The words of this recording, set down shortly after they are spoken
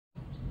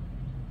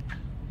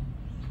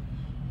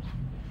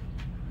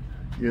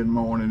Good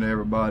morning,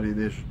 everybody.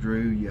 This is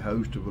Drew, your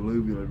host of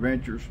Alluvial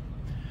Adventures.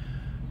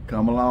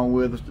 Come along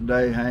with us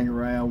today, hang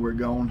around. We're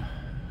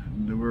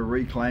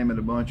reclaiming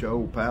a bunch of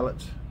old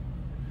pallets.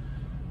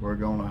 We're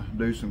gonna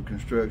do some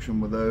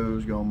construction with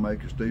those, gonna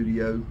make a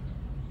studio.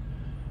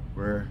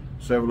 We're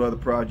several other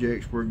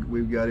projects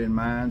we've got in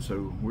mind,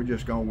 so we're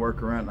just gonna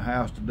work around the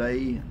house today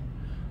and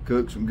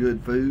cook some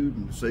good food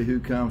and see who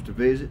comes to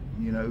visit.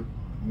 You know,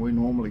 we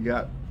normally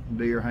got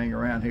deer hang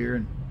around here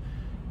and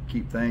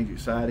keep things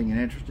exciting and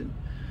interesting.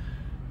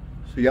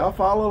 So y'all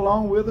follow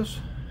along with us,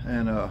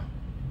 and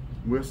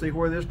we'll see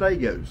where this day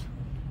goes.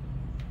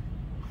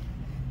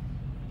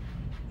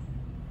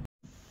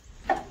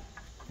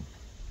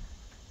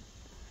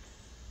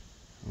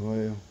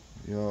 Well,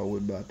 y'all, we're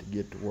about to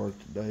get to work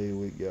today.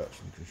 We got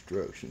some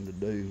construction to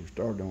do. We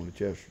started on it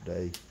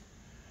yesterday.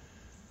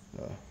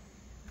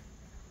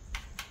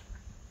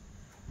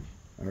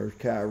 There's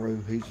Cairo.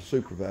 He's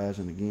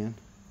supervising again.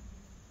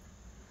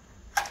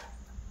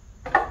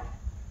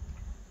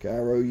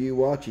 Cairo, you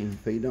watch him.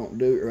 If he don't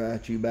do it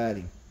right, you bite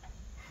him.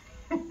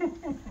 Better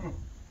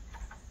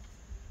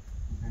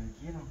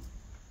get him.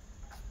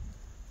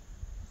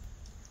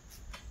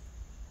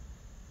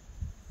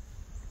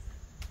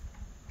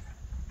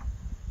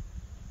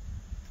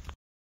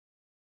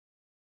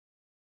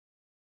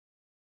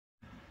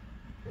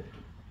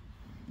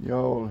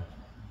 Y'all,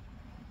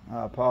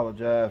 I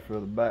apologize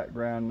for the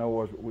background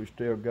noise, but we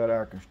still got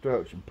our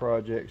construction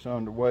projects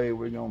underway.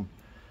 We're gonna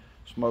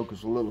smoke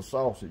us a little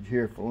sausage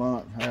here for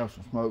lunch. Have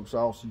some smoked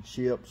sausage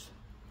chips.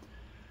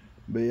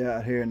 Be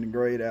out here in the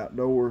great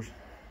outdoors,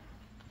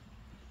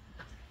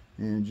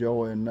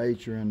 enjoying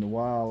nature and the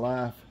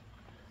wildlife.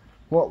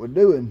 What we're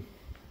doing,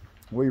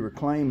 we're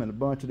reclaiming a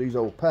bunch of these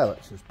old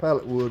pallets. This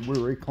pallet wood,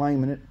 we're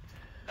reclaiming it.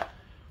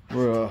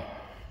 We're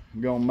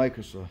gonna make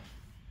us a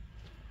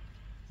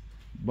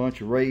bunch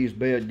of raised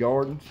bed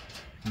gardens.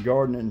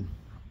 Gardening,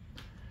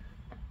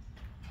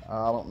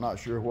 I'm not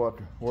sure what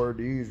word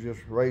to use, just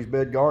raised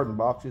bed garden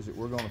boxes that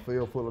we're going to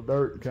fill full of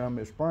dirt and come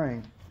this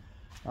spring.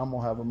 I'm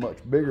going to have a much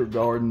bigger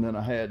garden than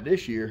I had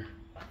this year,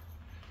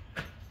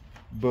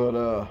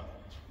 but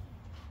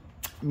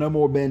no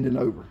more bending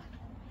over.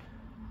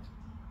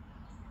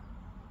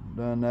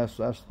 Done, that's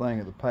the thing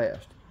of the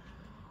past.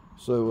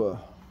 So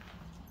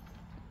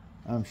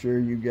I'm sure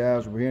you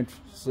guys will be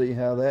interested to see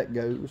how that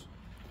goes.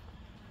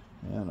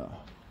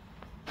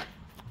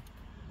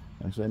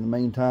 And so in the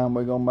meantime,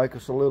 we're gonna make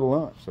us a little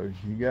lunch, so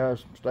you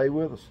guys stay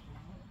with us.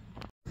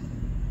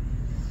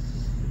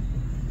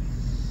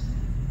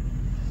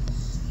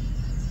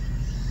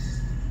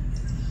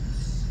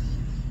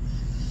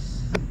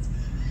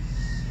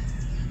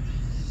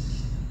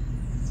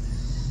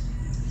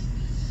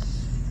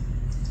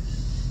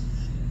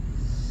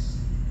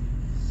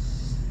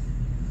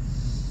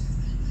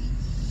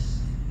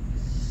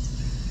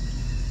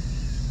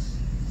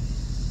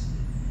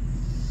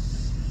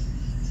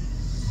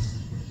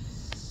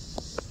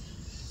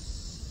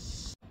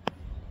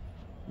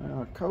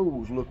 Now,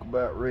 coals look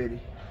about ready.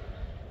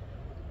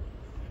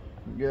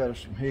 We got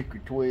us some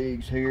hickory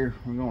twigs here.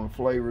 We're going to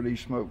flavor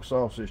these smoked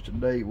sausage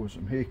today with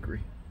some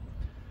hickory.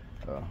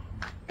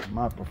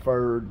 My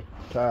preferred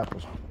type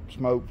of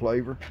smoke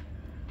flavor.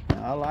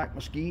 Now, I like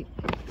mesquite,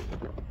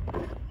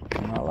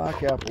 and I like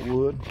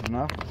applewood, and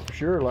I for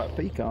sure like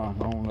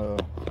pecan on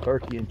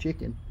turkey and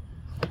chicken.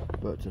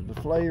 But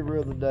the flavor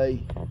of the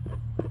day,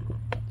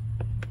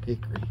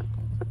 hickory.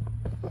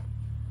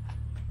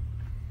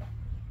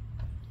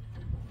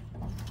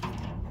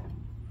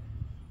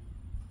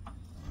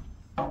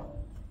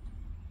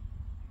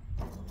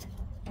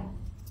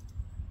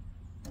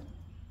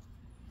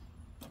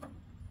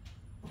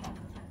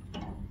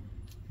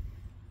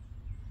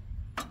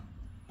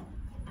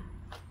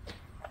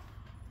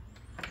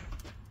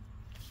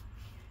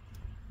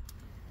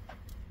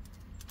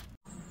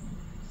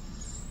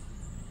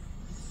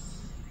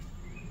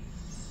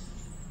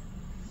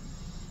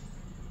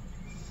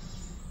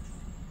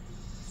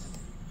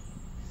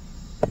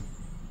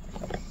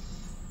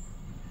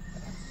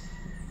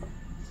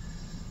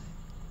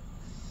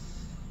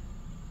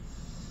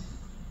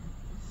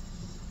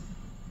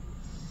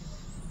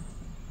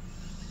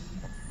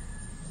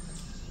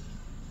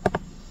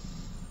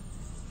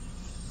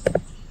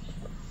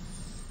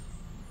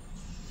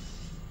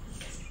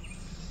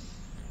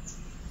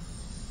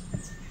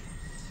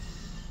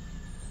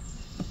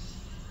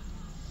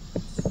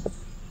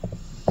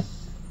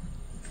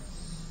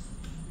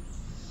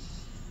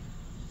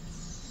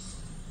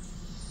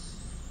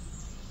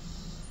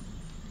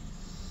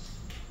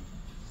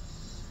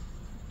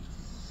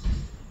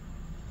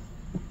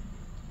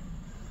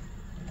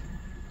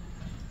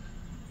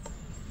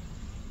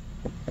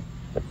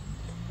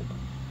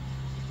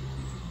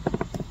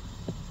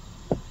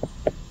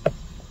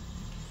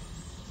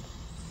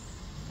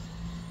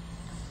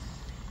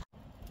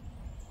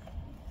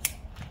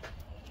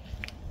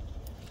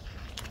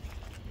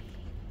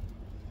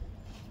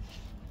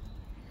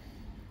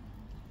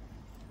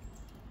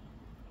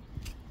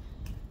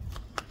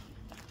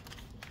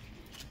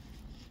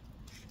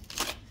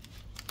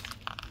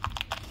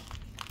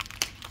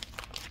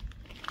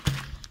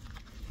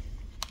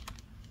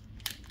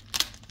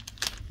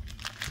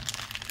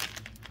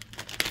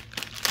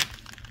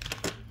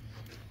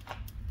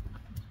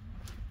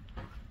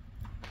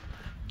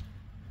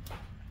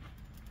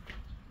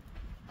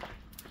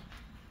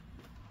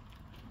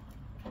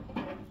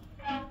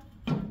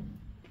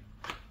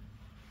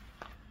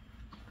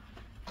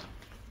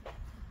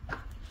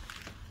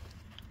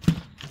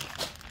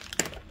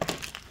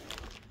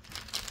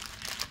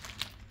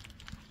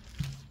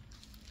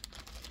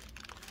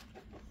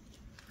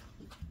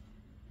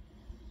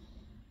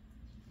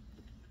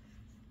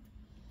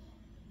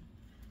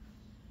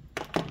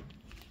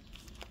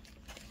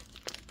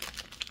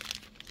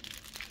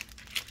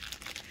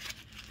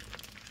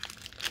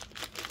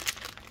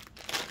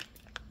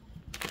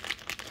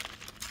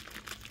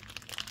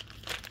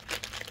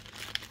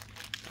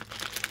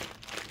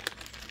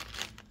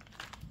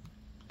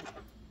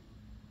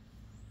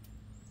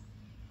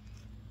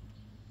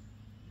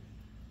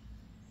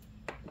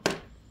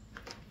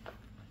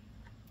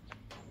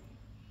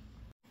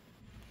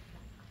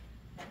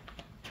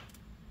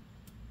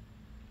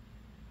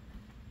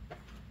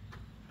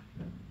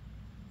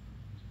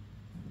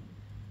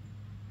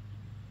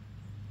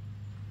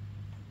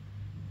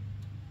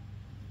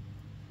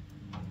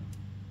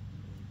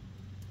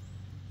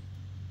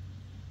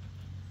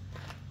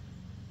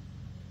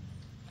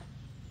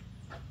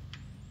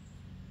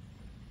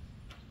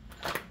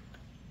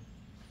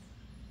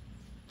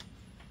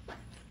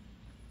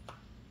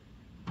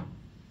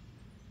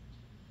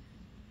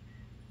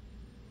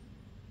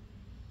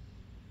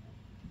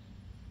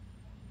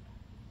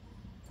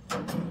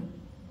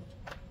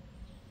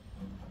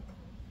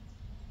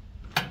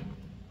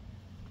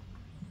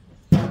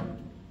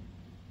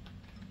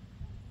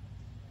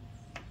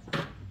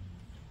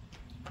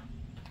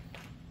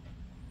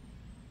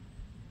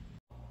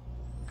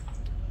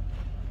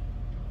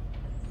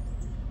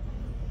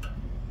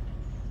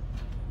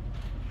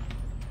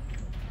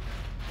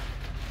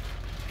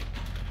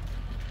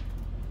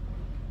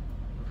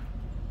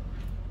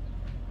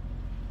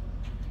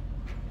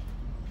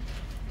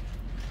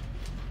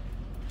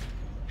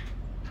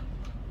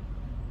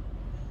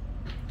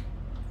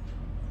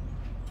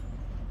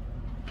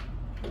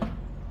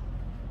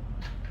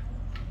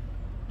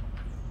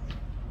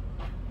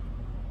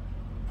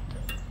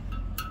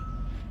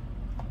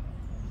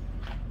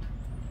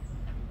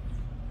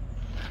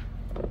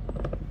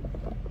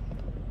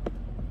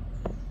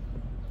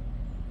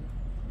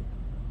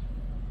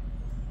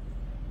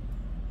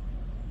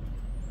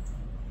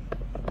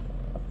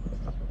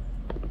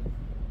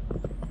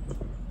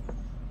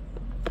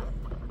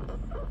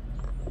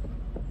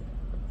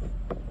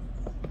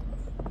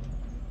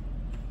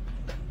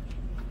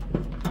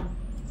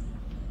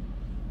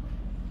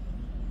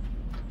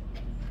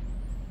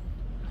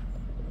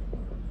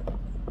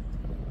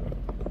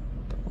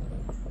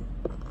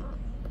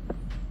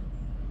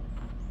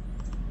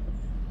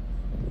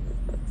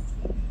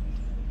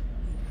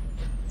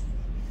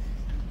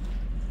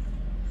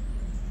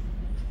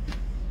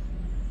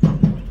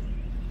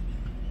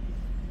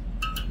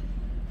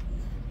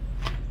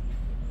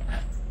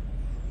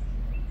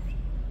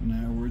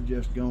 Now we're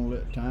just gonna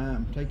let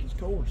time take its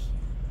course.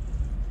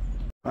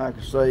 Like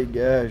I say,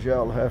 guys,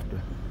 y'all have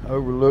to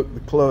overlook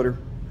the clutter.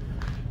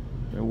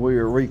 And we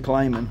are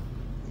reclaiming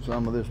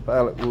some of this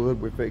pallet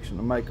wood. We're fixing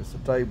to make us a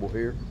table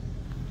here.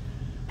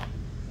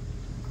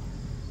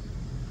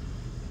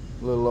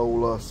 Little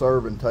old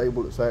serving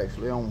table that's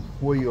actually on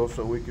wheels,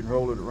 so we can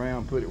roll it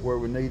around, put it where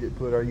we need it,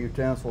 put our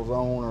utensils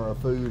on or our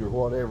food or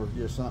whatever,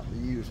 just something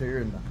to use here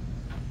in the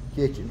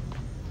kitchen.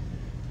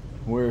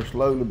 We're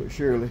slowly but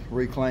surely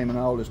reclaiming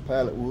all this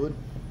pallet wood.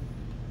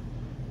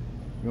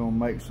 We're gonna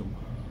make some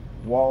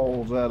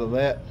walls out of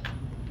that.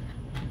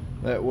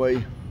 That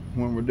way,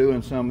 when we're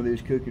doing some of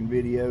these cooking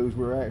videos,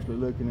 we're actually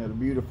looking at a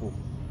beautiful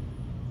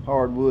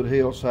hardwood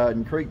hillside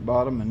and creek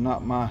bottom and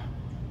not my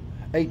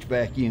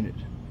HVAC unit.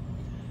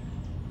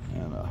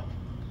 And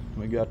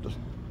we got us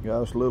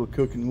a little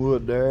cooking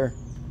wood there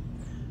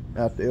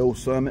out the old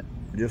summit,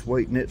 just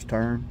waiting its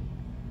turn.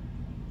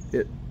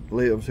 It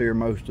lives here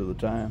most of the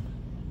time.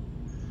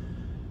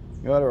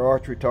 Got our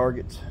archery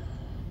targets.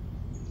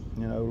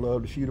 You know,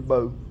 love to shoot a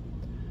bow.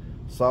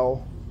 Saw.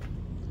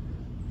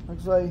 Like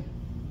I say,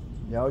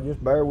 y'all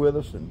just bear with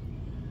us and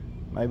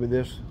maybe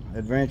this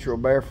adventure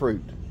will bear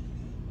fruit.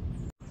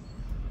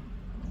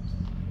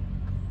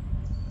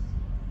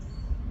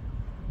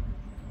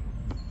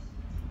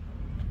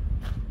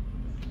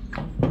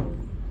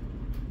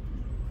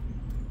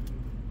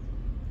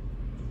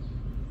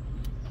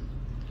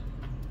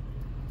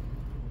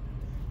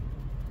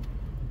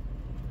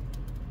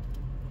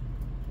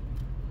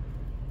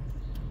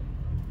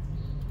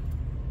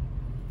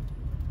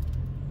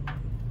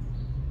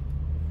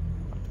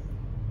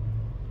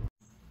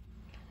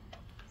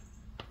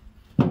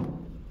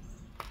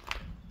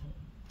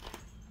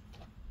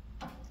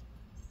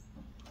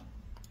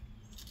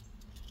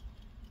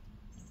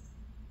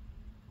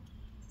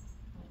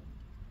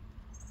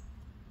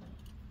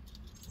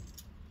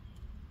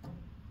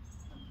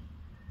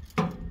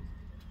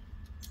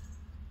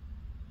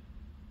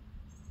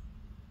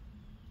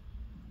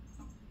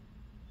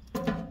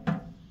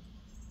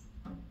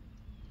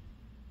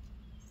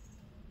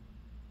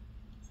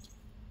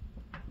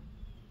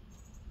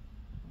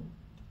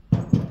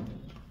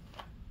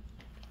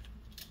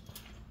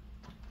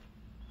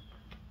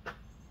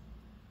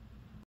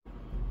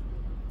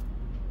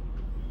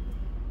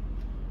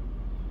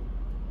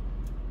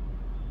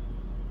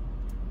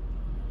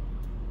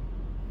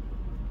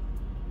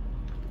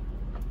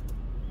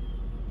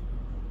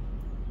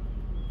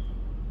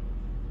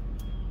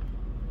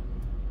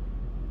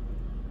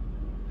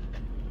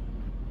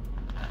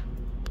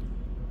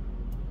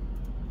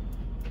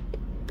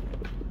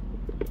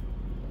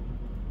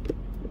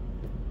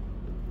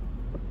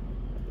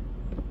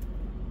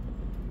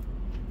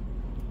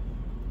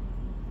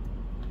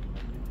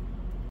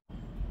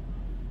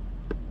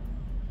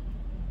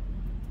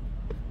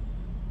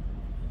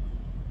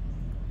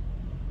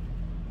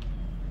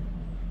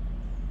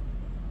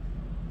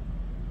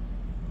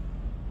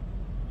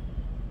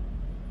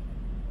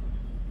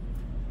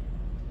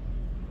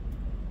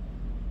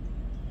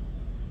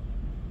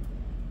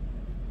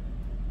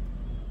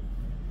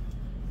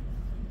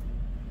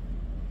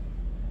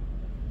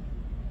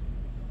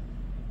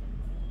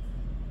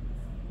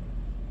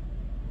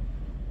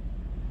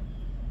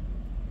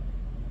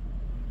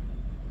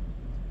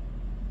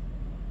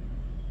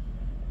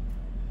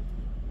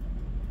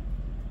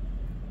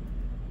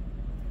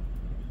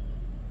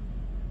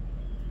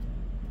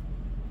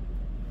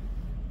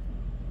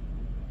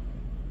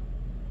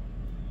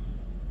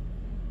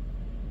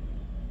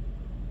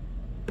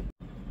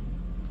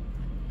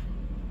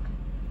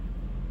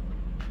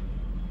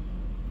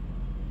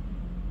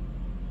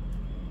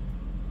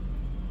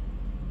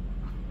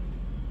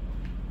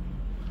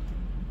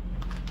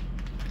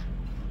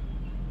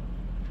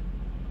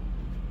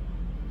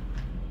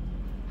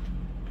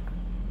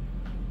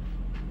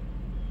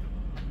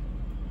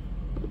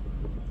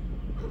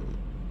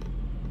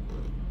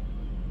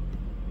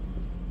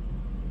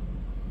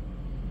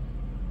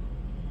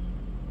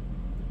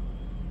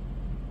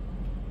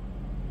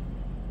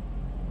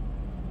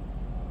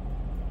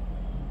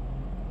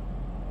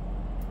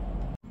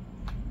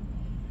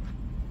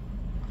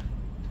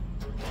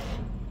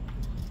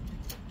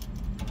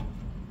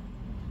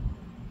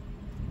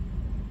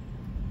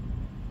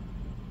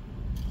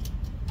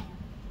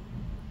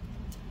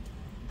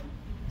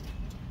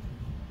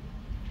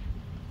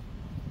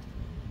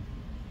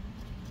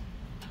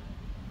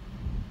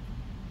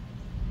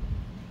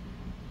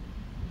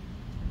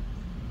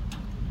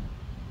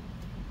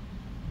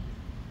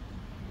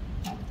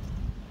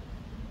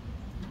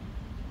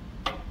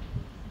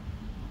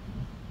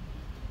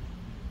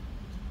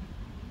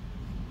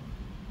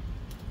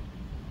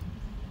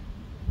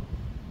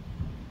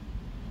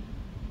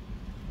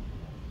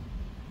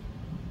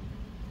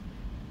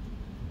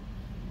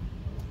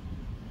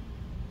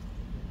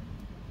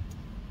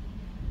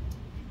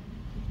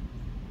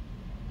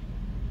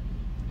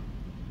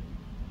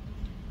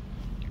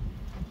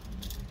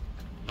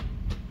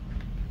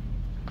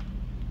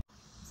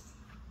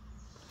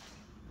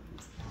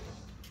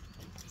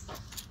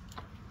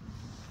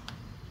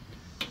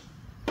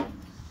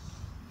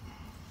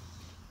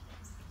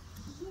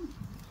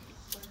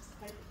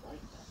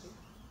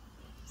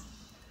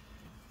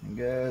 And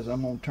guys,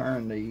 I'm gonna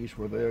turn these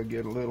where they'll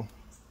get a little,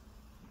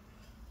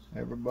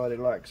 everybody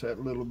likes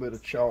that little bit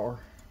of char.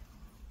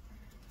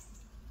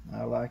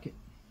 I like it.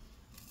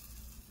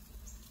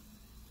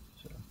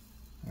 So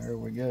there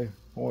we go.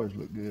 Boys,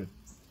 look good.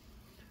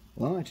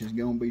 Lunch is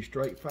gonna be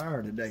straight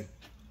fire today.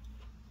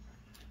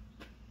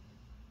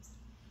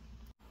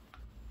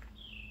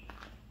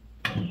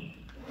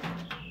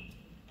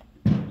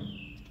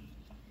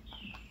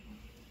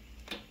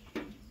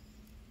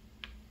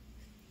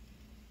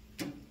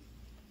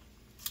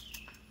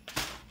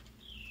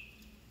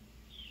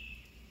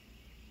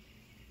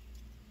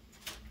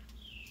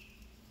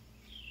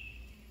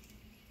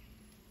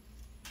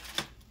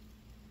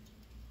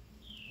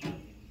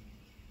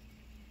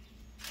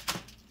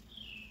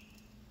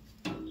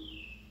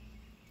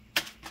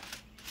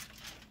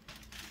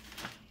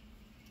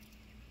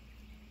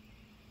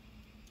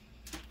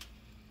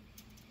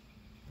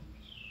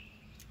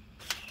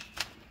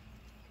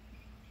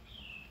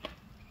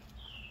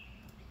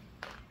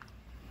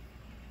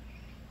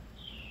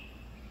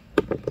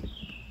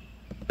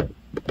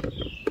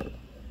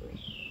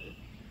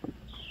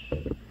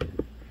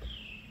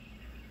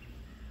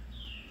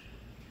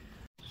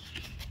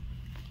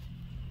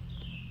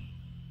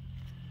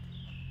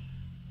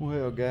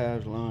 Well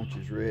guys, lunch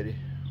is ready.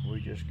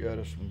 We just got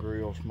us some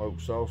grilled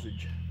smoked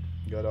sausage.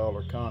 Got all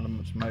our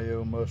condiments,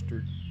 mayo,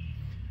 mustard.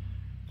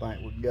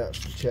 Think we've got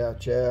some chow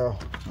chow,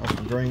 or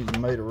some greens and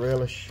tomato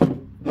relish.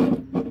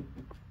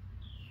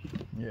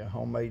 Yeah,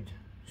 homemade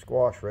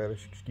squash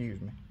relish, excuse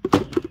me.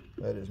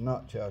 That is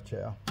not chow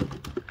chow.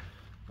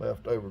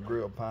 Leftover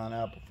grilled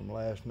pineapple from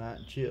last night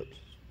and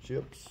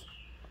chips,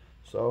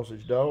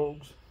 sausage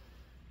dogs.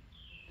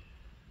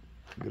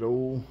 Good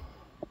old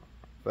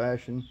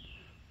fashioned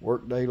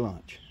workday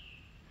lunch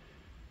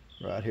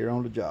right here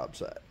on the job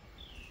site.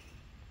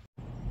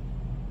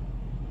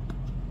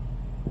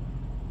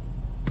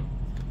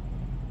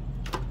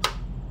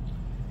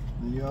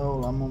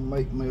 Y'all, I'm gonna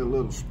make me a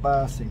little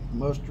spicy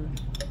mustard.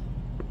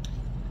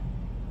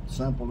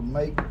 Simple to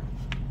make.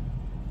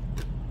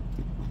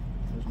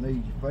 Just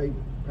need your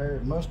favorite pair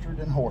of mustard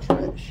and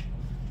horseradish.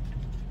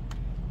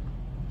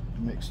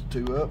 Mix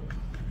the two up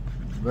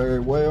very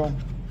well.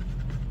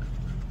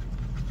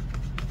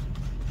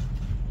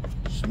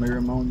 Smear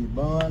them on your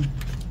bun.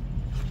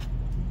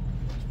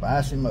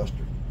 Spicy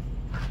mustard.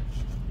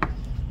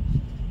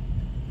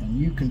 And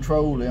you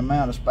control the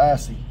amount of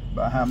spicy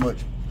by how much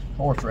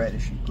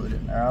horseradish you put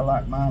in there. I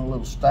like mine a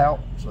little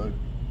stout, so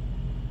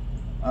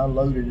I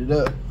loaded it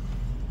up.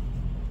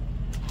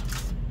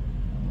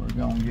 And we're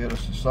gonna get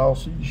us a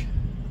sausage.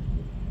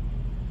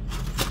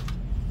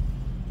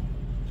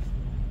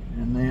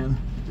 And then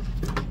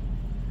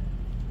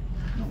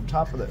on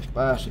top of that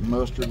spicy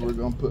mustard, we're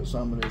gonna put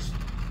some of this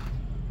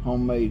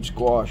homemade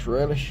squash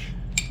relish.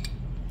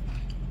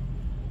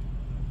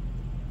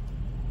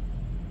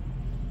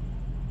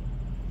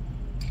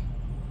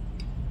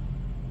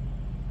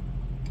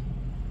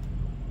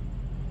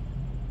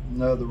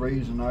 Another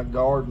reason I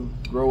garden,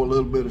 grow a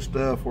little bit of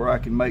stuff where I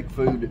can make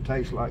food that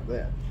tastes like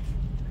that.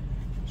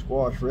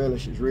 Squash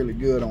relish is really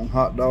good on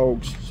hot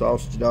dogs,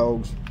 sausage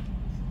dogs.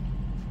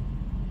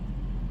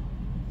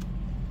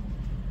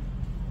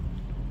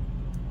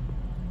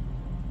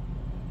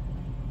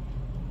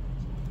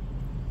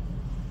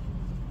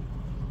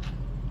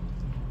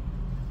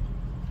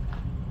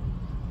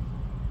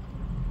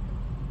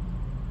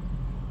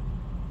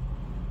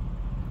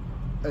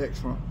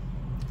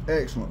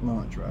 Excellent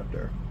lunch right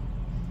there.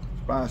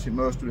 Spicy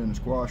mustard and the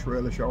squash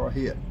relish are a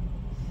hit.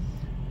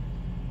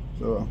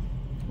 So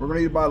we're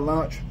gonna eat about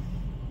lunch.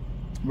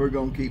 We're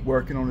gonna keep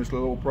working on this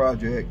little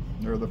project.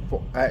 There are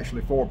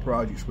actually 4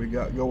 projects we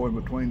got going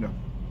between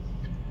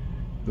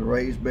the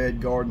raised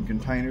bed garden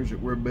containers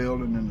that we're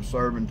building, and the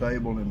serving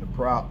table and the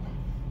prop.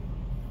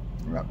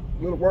 We got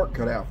a little work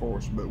cut out for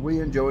us, but we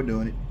enjoy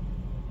doing it.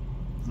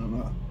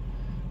 And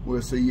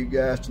we'll see you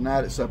guys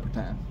tonight at supper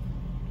time.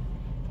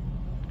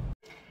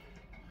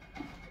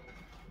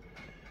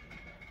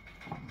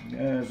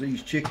 Guys,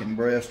 these chicken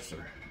breasts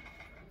are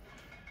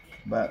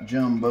about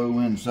jumbo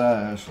in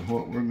size, so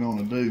what we're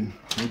gonna do,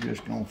 we're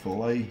just gonna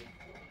fillet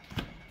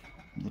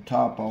the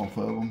top off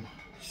of them,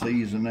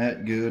 season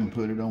that good and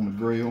put it on the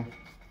grill.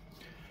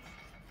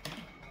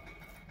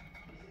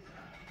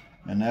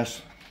 And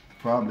that's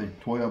probably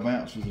 12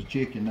 ounces of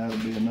chicken. That'll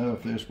be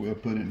enough. This we'll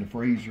put it in the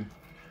freezer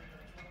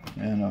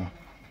and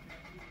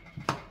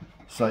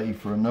save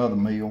for another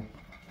meal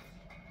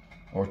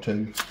or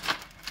 2.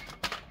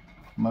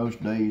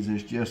 Most days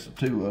it's just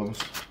the 2 of us.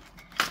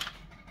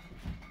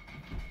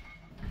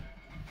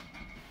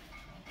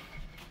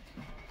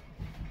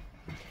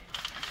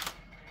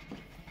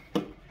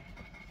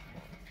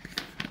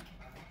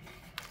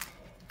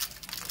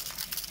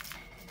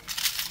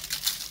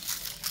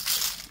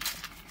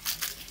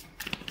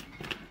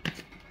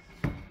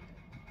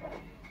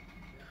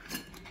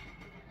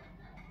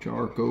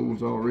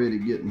 Charcoal's already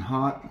getting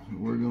hot.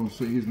 We're going to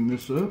season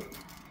this up.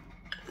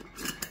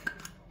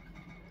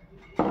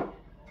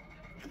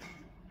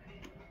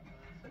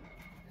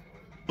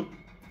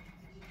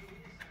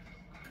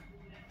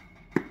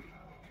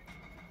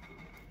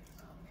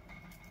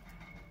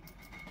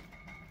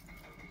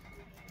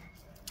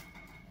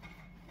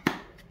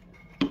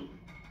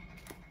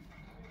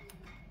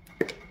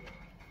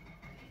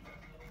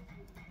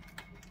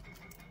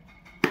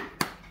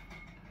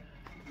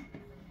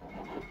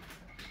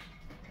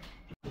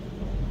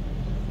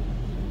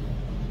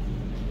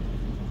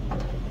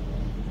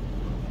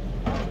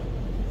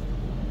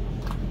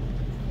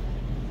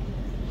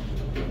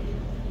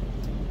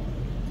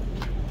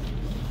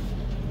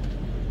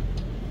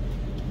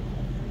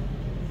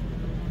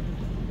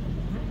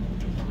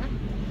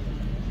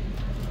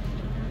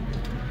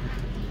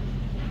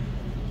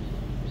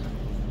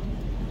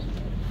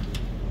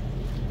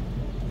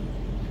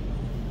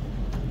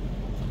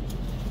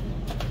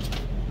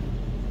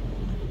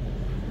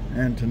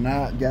 And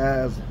tonight,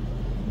 guys,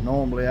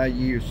 normally I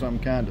use some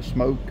kind of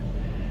smoke,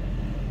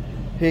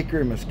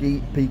 hickory,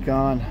 mesquite,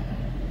 pecan,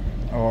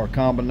 or a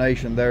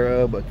combination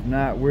thereof, but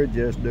tonight we're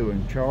just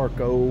doing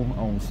charcoal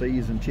on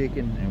seasoned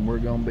chicken, and we're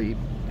gonna be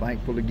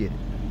thankful to get it.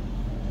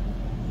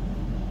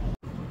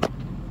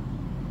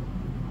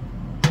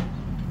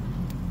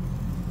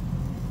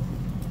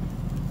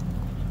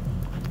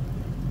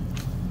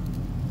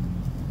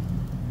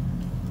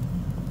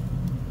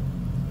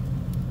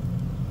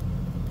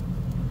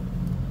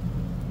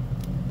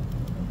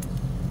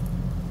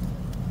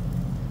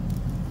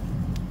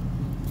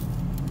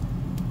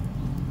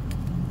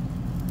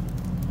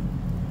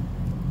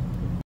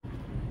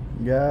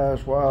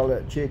 Guys, while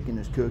that chicken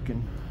is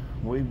cooking,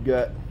 we've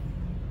got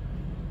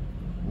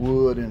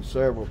wood in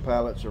several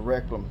pallets of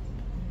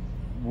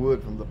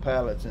wood from the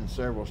pallets in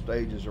several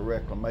stages of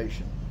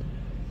reclamation.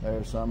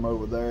 There's some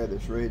over there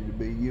that's ready to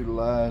be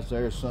utilized.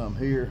 There's some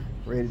here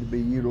ready to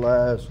be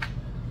utilized.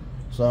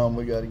 Some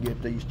we got to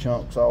get these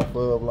chunks off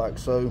of, like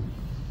so.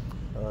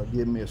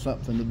 Give me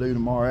something to do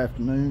tomorrow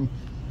afternoon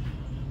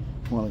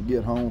when I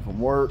get home from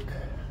work.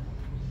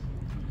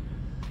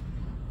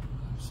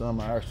 Some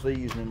of our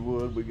seasoning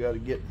wood we got to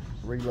get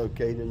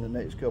relocated in the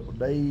next couple of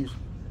days,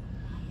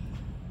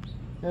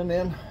 and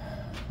then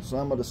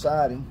some of the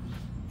siding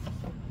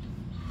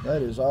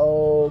that is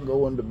all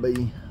going to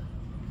be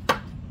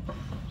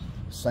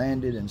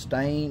sanded and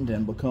stained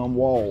and become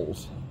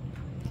walls.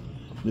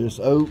 This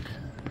oak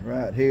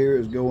right here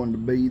is going to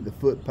be the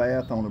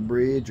footpath on a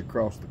bridge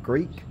across the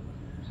creek,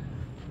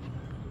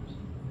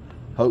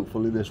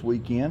 hopefully this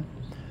weekend.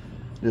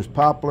 This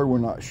poplar, we're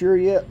not sure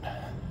yet.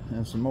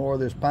 And some more of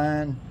this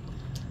pine,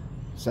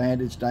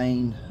 sanded,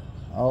 stained,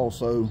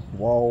 also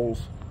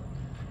walls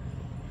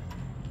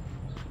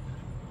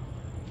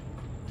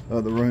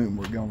of the room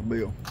we're going to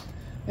build.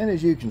 And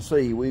as you can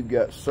see, we've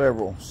got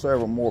several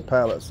more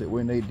pallets that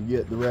we need to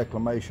get the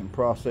reclamation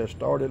process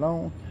started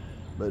on.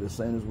 But as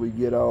soon as we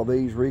get all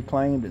these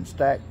reclaimed and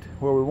stacked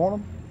where we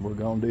want them, we're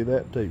going to do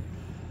that too.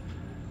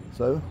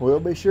 So we'll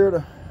be sure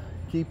to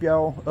keep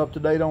y'all up to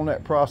date on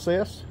that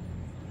process,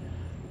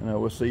 and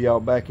we'll see y'all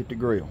back at the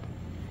grill.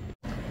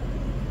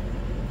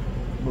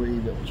 I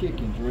believe that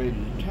chicken's ready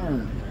to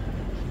turn.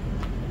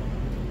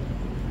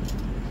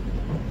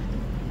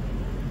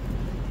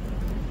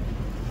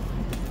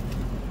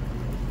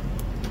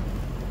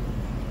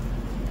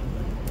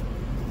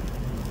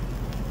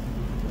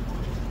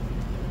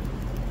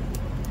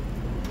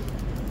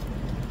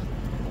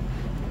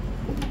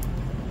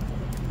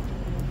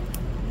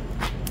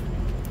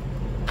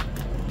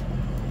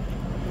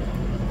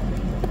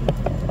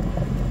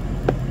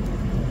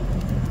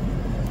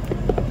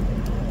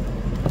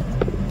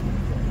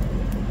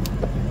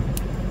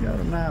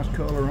 Nice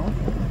color on.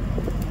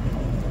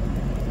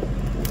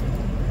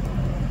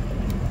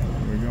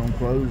 We're going to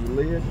close the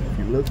lid. If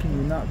you're looking,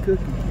 you're not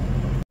cooking.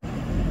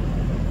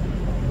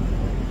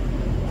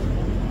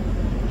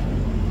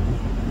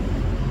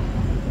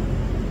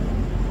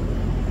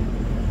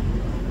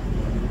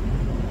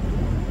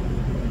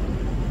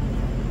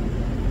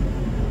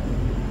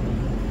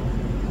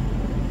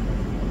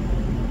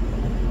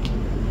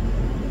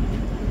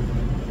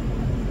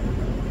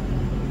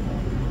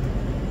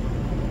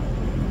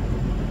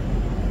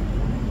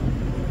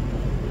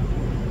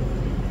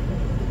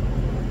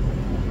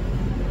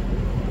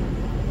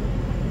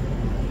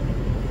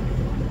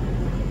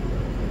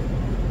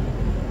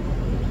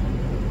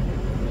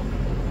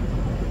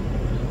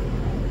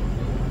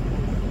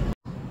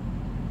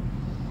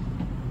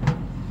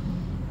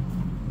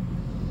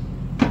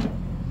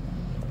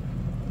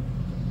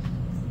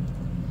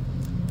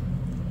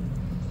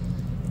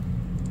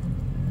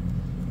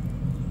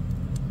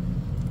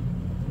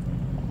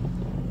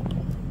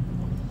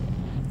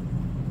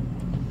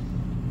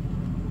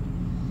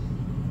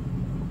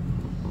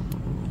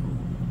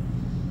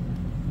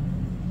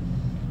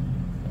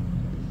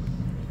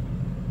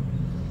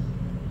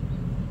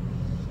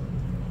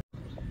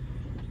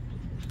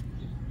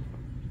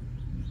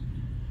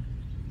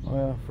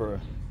 Well, for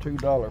a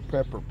 $2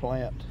 pepper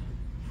plant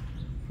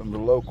from the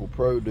local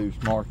produce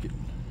market,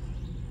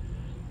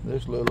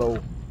 this little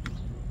old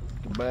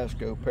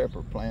Tabasco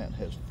pepper plant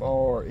has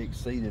far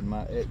exceeded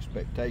my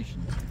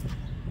expectations.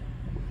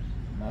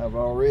 I've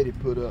already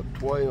put up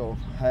 12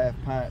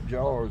 half-pint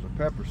jars of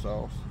pepper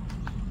sauce,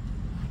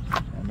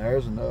 and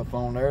there's enough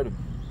on there to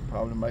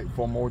probably make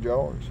 4 more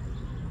jars.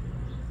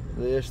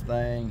 This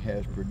thing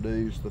has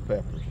produced the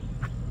peppers.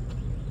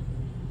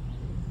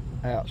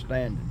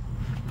 Outstanding.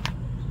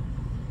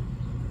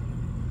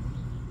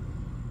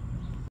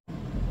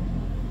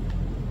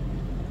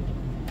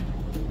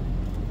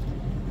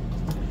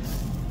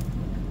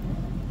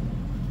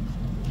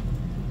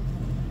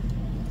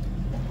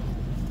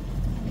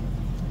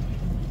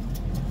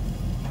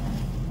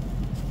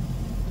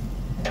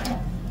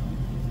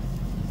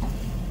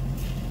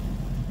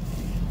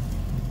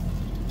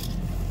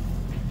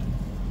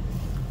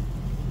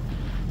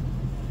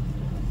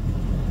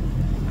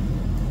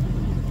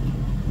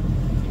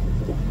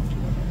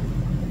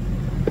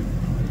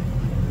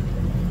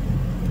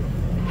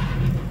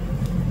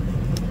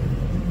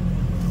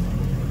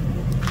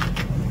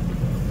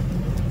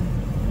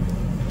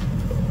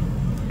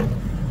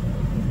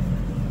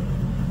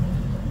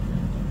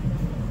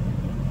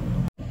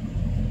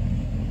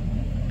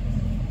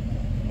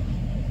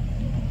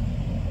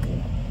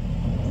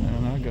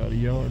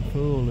 yard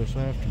full this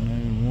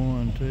afternoon.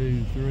 1,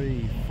 2,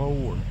 3,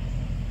 4,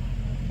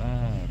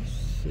 5,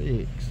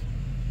 6.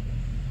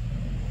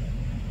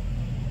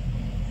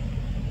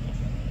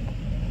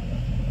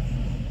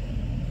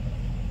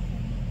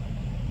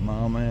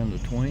 Mama and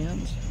the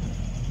twins.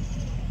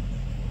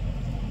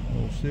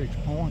 Little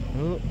 6-point.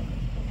 Oh,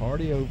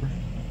 party over.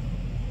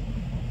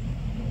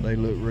 They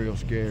look real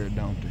scared,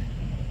 don't they?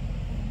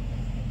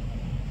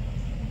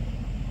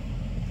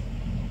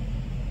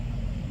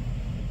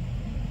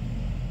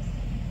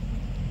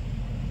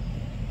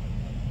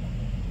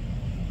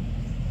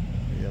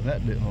 Yeah,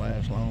 that didn't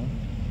last long.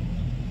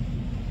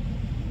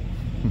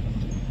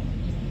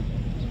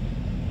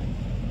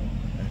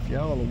 If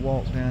y'all will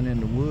walk down in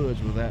the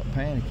woods without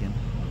panicking,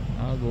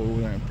 I'll go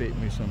over there and pick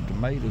me some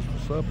tomatoes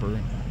for supper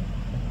and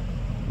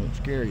won't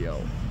scare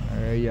y'all.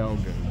 There y'all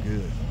go.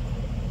 Good.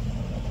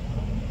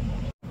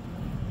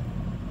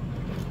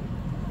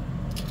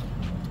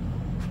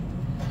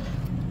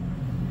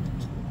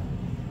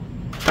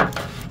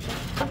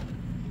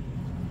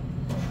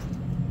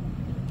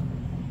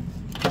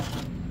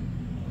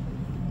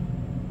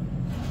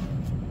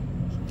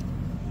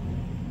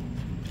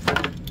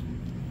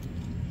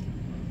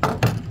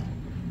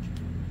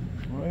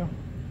 Well,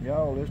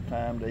 y'all, it's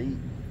time to eat.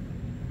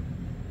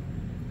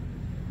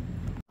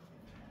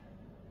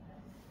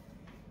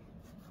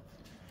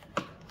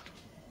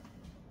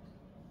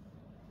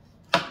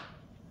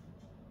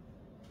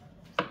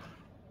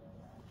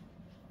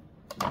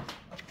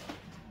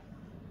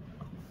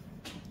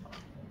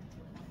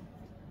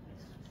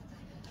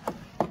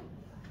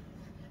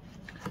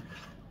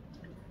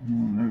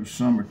 One of those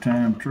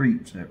summertime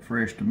treats, that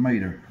fresh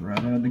tomato right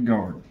out of the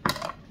garden.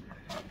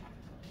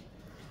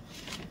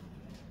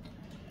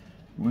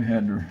 We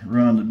had to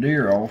run the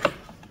deer off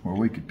where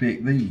we could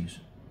pick these.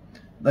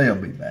 They'll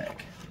be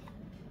back.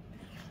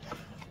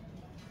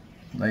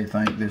 They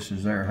think this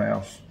is their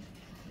house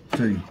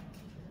too.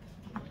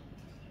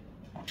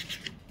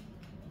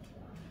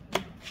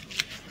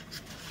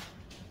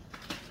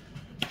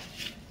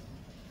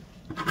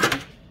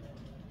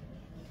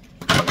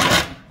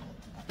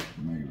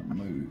 Let me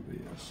remove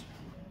this.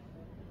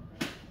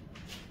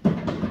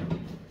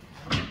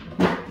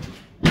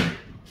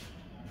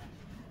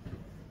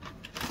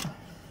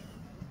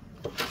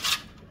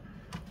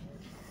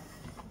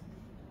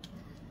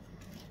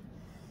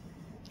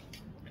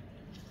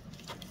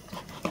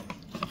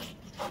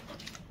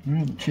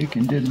 Well, the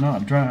chicken did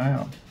not dry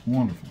out.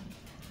 Wonderful.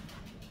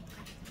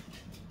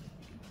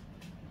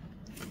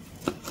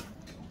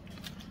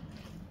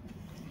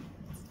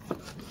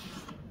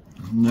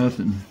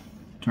 Nothing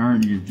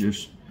turn you,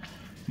 just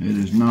it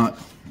is not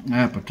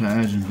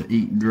appetizing to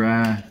eat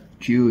dry,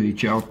 chewy,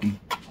 chalky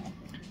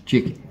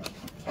chicken.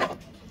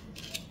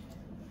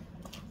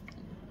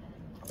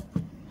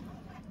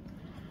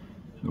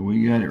 So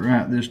we got it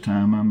right this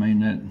time. I mean,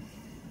 that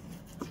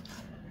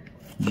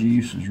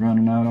juice is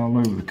running out all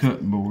over the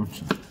cutting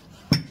boards.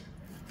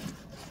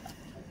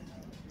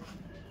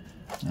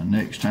 Now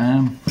next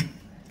time,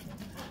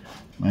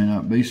 may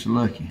not be so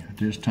lucky, but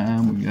this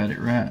time we got it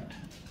right.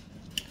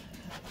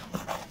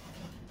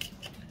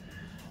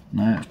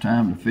 Now it's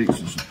time to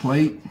fix us a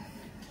plate.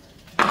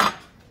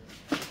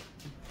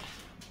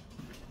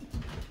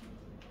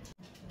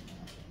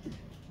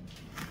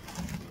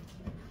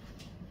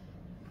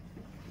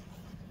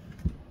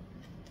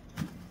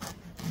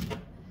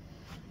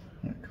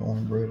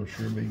 Cornbread will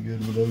sure be good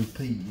with those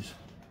peas.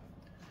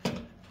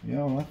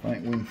 Y'all, I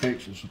think we can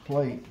fix us a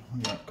plate.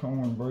 We got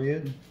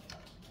cornbread.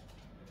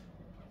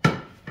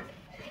 And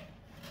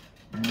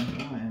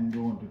I am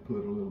going to put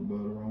a little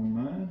butter on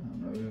mine. I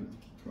know it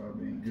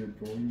probably ain't good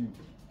for you.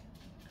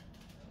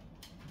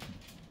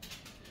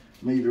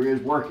 Neither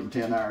is working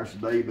 10 hours a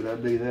day, but I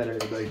do that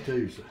every day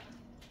too, so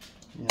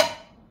yeah.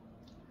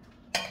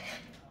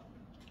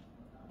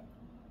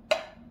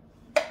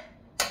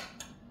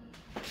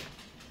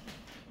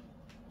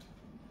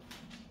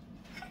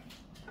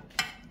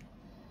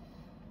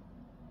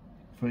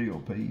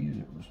 Field peas,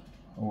 it was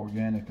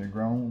organically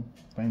grown,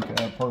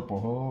 pink-eyed purple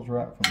hulls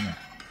right from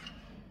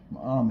my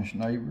Amish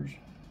neighbors.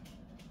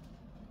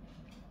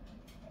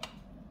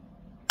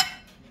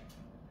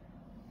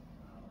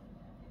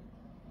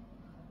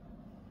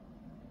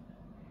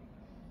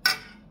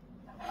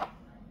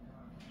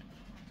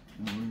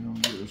 And we're gonna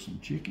get us some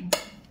chicken.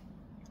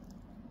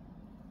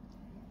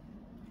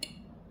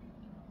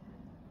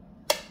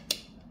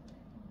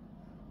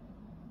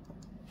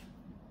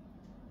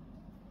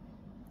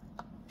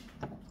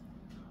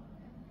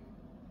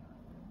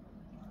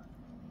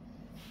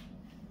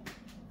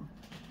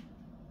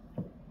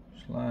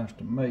 Sliced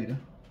tomato.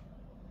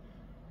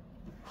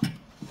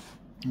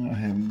 I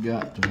have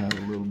got to have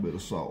a little bit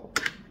of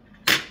salt.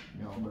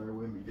 Y'all bear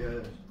with me,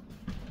 guys.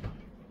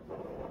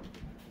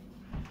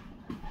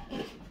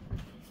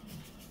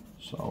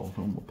 Salt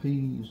on my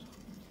peas,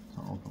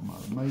 salt on my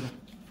tomato.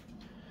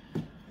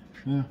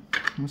 Yeah,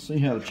 let's see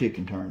how the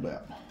chicken turned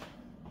out.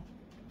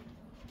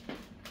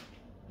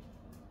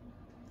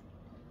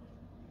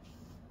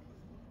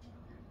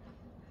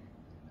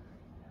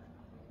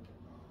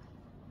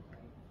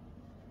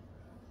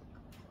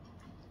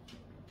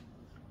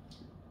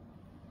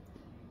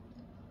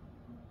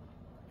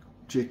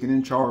 Chicken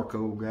and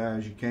charcoal,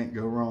 guys. You can't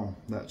go wrong.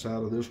 That's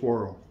out of this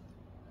world.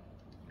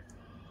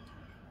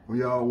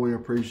 We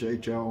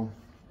appreciate y'all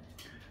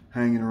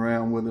hanging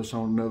around with us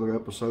on another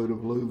episode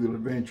of Alluvial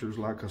Adventures.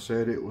 Like I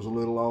said, it was a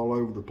little all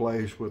over the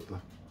place with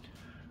the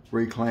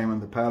reclaiming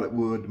the pallet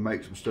wood to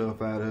make some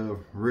stuff out of.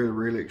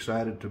 Really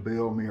excited to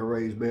build me a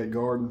raised bed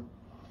garden.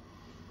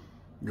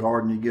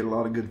 You get a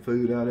lot of good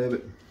food out of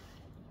it.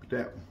 But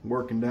that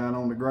working down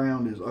on the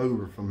ground is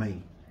over for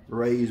me.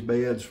 Raised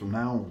beds from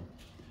now on.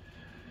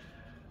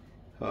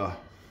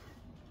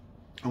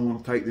 I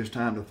want to take this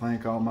time to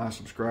thank all my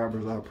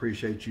subscribers. I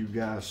appreciate you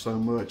guys so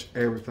much.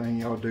 Everything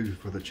y'all do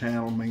for the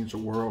channel means the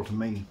world to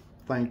me.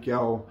 Thank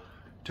y'all.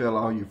 Tell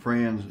all your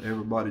friends,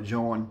 everybody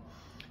join.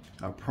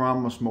 I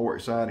promise more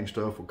exciting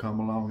stuff will come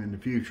along in the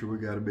future. We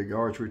got a big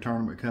archery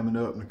tournament coming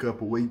up in a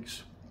couple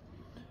weeks.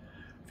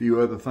 A few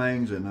other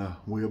things, and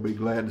we'll be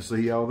glad to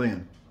see y'all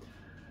then.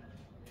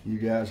 You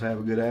guys have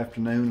a good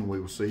afternoon, and we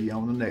will see you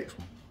on the next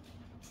one.